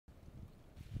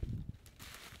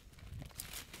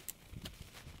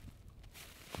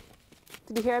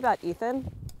Did you hear about Ethan?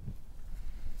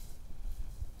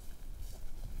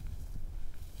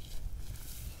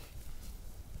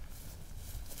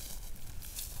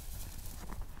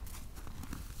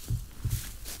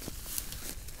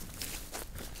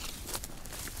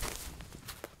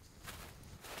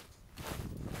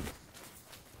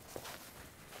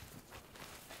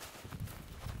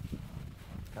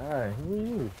 Hi, who are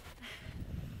you?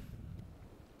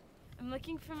 I'm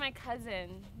looking for my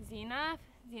cousin, Zena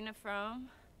Frome.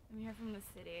 I'm here from the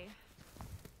city.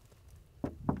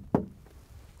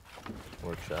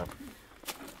 Workshop.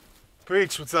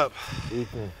 Preach, what's up?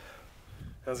 Ethan.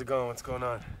 How's it going? What's going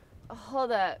on?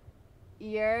 Hold up.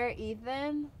 You're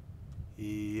Ethan?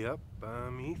 Yep,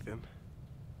 I'm Ethan.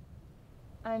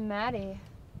 I'm Maddie.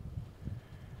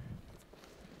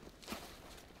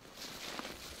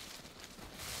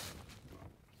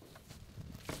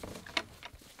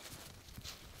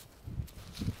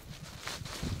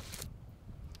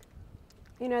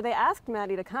 You know, they asked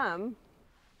Maddie to come.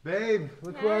 Babe,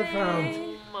 look what I found.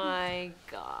 Oh my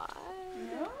god.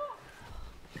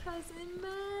 Cousin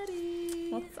Maddie.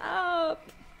 What's up?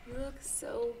 You look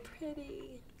so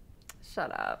pretty.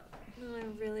 Shut up. No, I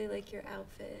really like your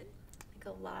outfit. Like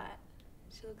a lot.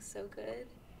 She looks so good.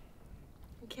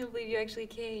 I can't believe you actually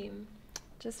came.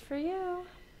 Just for you.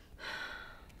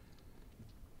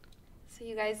 So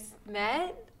you guys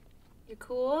met? You're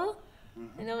cool?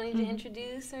 I don't need to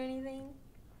introduce or anything?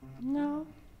 No.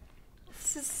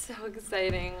 This is so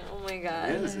exciting. Oh my god.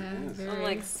 It is, it is. I'm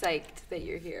like psyched that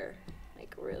you're here.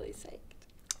 Like really psyched.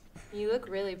 You look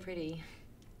really pretty.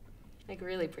 Like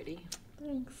really pretty.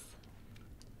 Thanks.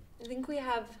 I think we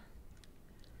have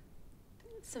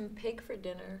some pig for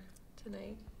dinner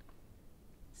tonight.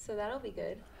 So that'll be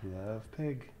good. Love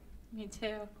pig. Me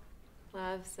too. We'll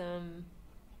have some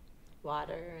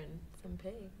water and some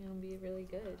pig. It'll be really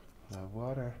good. Love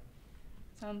water.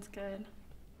 Sounds good.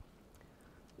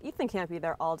 Ethan can't be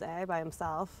there all day by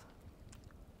himself.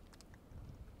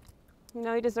 You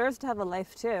know, he deserves to have a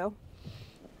life too.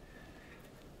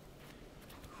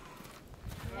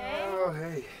 Hey. Oh,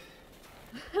 hey.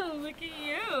 Look at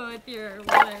you with your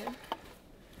water.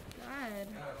 God.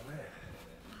 Oh, man.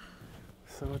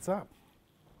 So what's up?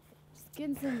 Just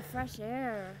getting some fresh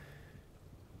air.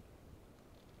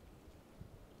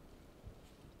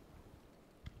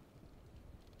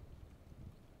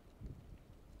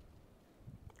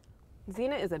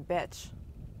 Zena is a bitch.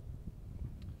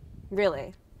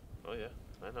 Really. Oh yeah,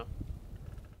 I know.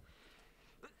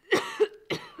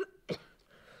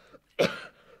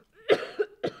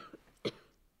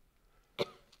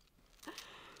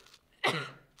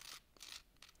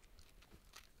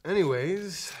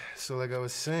 Anyways, so like I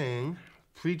was saying,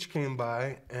 Preach came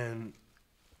by and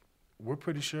we're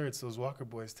pretty sure it's those Walker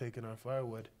boys taking our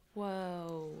firewood.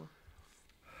 Whoa.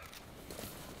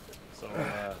 So,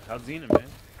 how's Zena, man?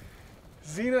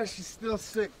 Zena, she's still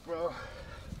sick, bro.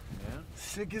 Yeah?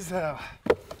 Sick as hell.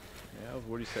 Yeah,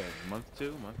 what do you say? Month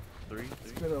 2? Month 3?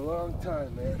 It's been a long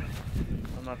time, man.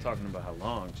 I'm not talking about how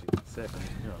long she's been sick,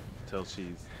 you know, till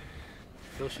she's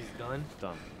done.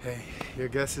 Hey, your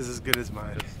guess is as good as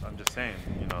mine. I'm just saying,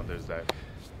 you know, there's that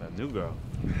new girl.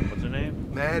 What's her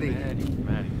name? Maddie.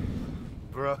 Maddie.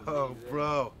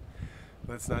 Bro.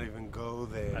 Let's not even go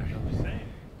there. That's what I'm saying.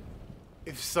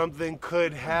 If something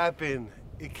could happen,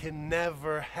 it can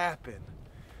never happen.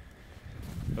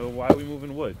 Why are we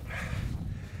moving wood?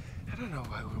 I don't know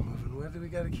why we're moving wood. We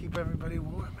gotta keep everybody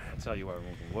warm, man. I'll tell you why we're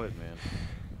moving wood, man.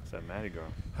 It's that Maddie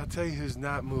girl. I'll tell you who's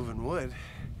not moving wood.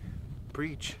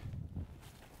 Preach.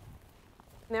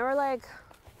 They were like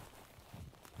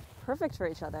perfect for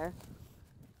each other.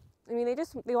 I mean,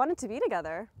 they wanted to be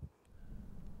together.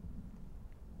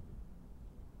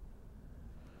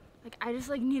 Like, I just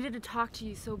like needed to talk to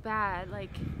you so bad.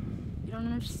 Like, you don't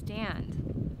understand.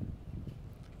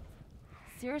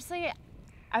 Seriously,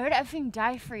 I would effing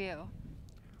die for you.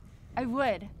 I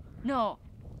would. No.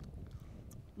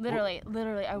 Literally,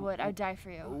 I would. I'd die for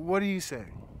you. What are you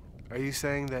saying? Are you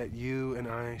saying that you and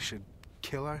I should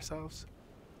kill ourselves?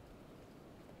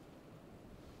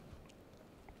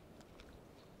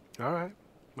 All right,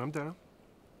 I'm down.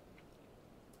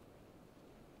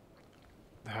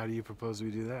 How do you propose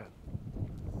we do that?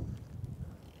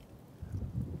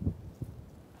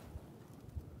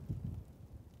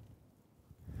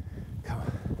 Come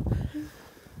on.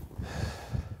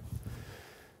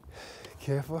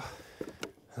 Careful.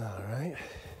 All right.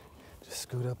 Just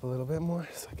scoot up a little bit more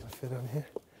so I can fit on here.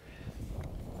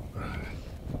 All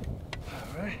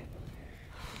right.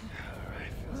 All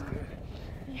right, feels good.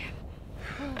 Yeah.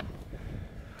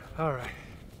 All right.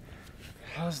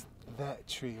 How's that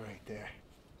tree right there?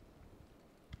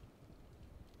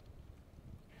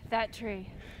 That tree.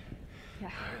 Yeah.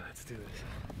 All right, let's do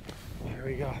this. Here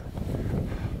we go.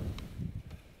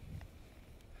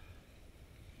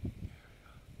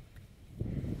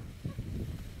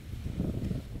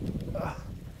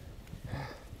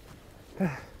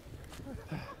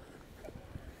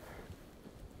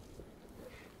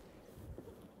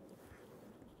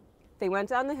 They went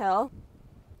down the hill,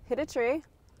 hit a tree,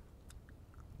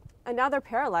 and now they're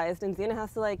paralyzed and Xena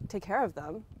has to like take care of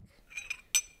them.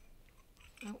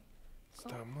 Oh.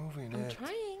 Stop moving I'm it.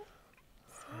 trying.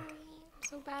 Sorry, I'm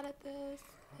so bad at this.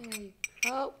 There we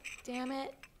go. Oh, damn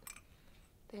it.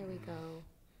 There we go.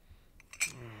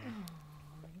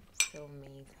 Oh, you're so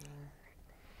amazing.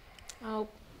 Oh,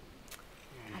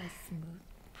 gotta smooth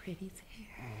Pretty's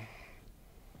hair.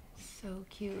 So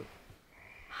cute.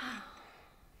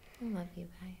 I love you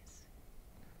guys.